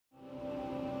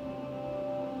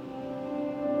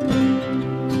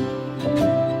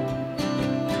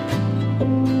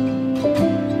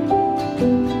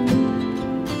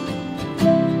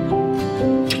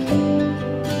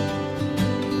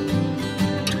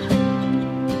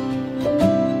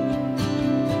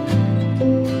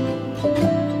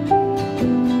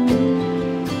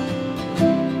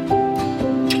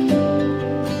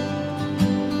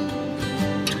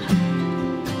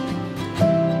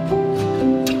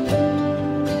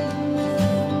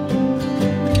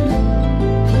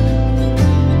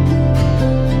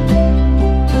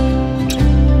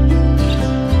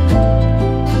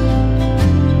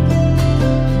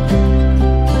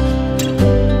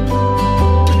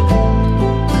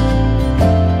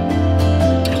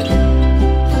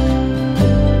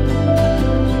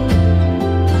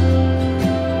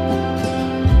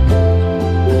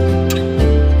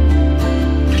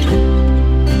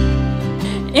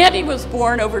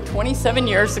born over 27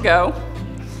 years ago,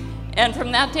 and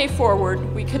from that day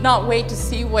forward, we could not wait to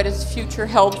see what his future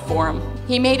held for him.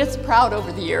 He made us proud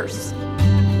over the years.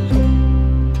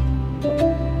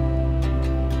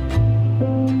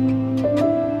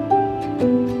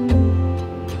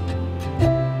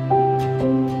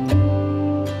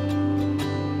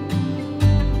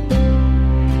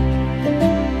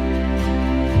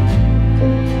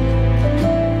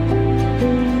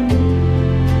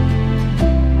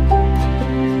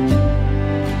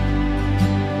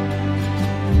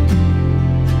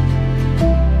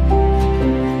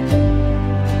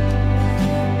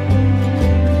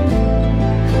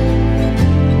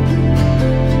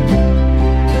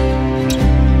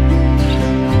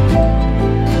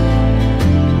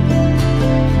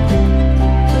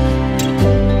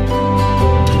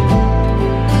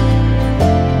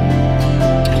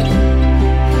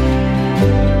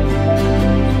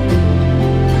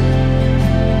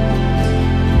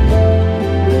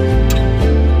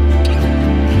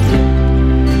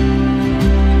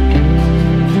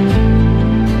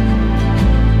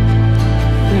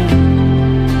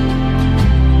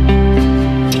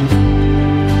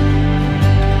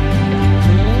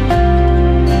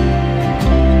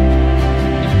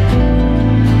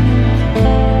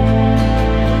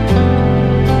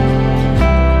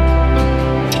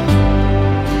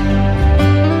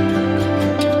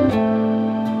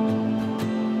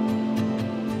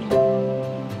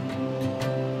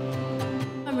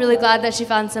 I'm really glad that she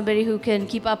found somebody who can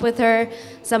keep up with her,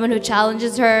 someone who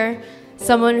challenges her,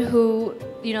 someone who,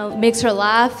 makes her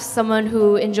laugh, someone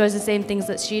who enjoys the same things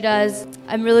that she does.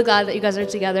 I'm really glad that you guys are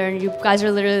together, and you guys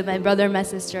are literally my brother and my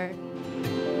sister.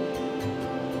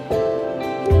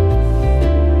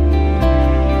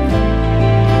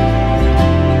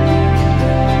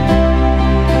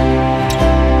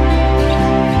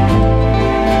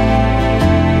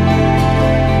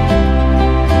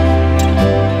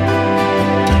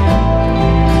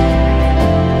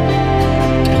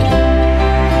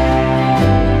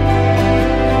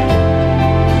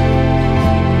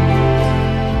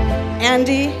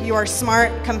 Andy, you are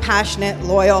smart, compassionate,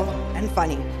 loyal, and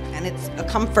funny. And it's a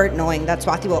comfort knowing that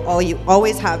Swathi will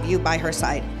always have you by her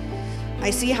side. I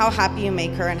see how happy you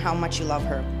make her and how much you love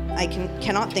her. I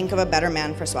cannot think of a better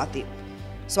man for Swathi.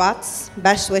 Swats,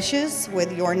 best wishes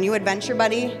with your new adventure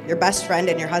buddy, your best friend,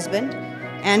 and your husband.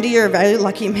 Andy, you're a very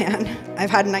lucky man. I've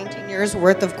had 19 years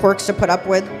worth of quirks to put up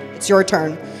with. It's your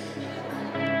turn.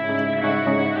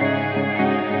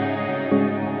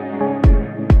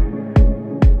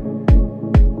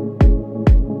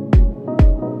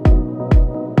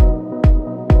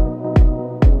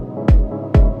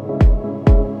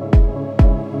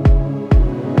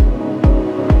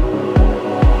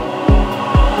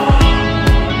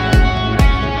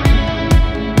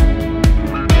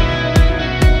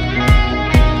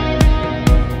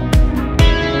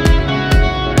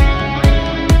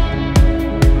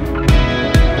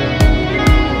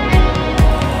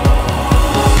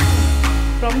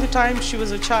 From the time she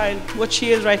was a child, what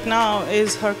she is right now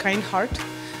is her kind heart.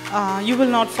 You will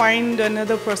not find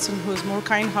another person who is more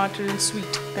kind-hearted and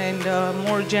sweet and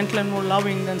more gentle and more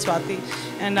loving than Swathi.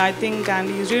 And I think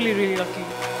Andy is really, really lucky.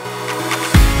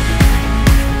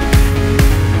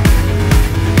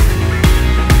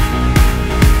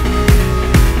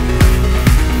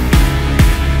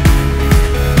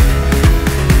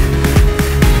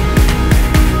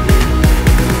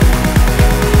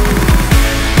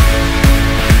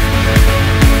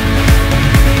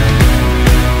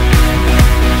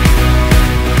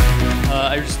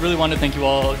 Really want to thank you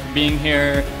all for being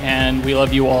here, and we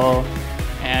love you all.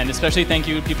 And especially thank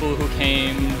you to people who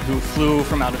came, who flew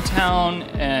from out of town,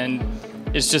 and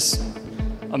it's just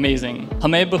amazing.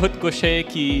 हमें बहुत खुश है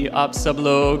कि आप सब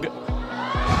लोग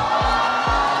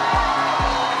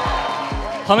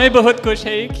हमें बहुत खुश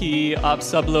है कि आप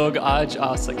सब लोग आज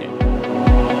आ सके.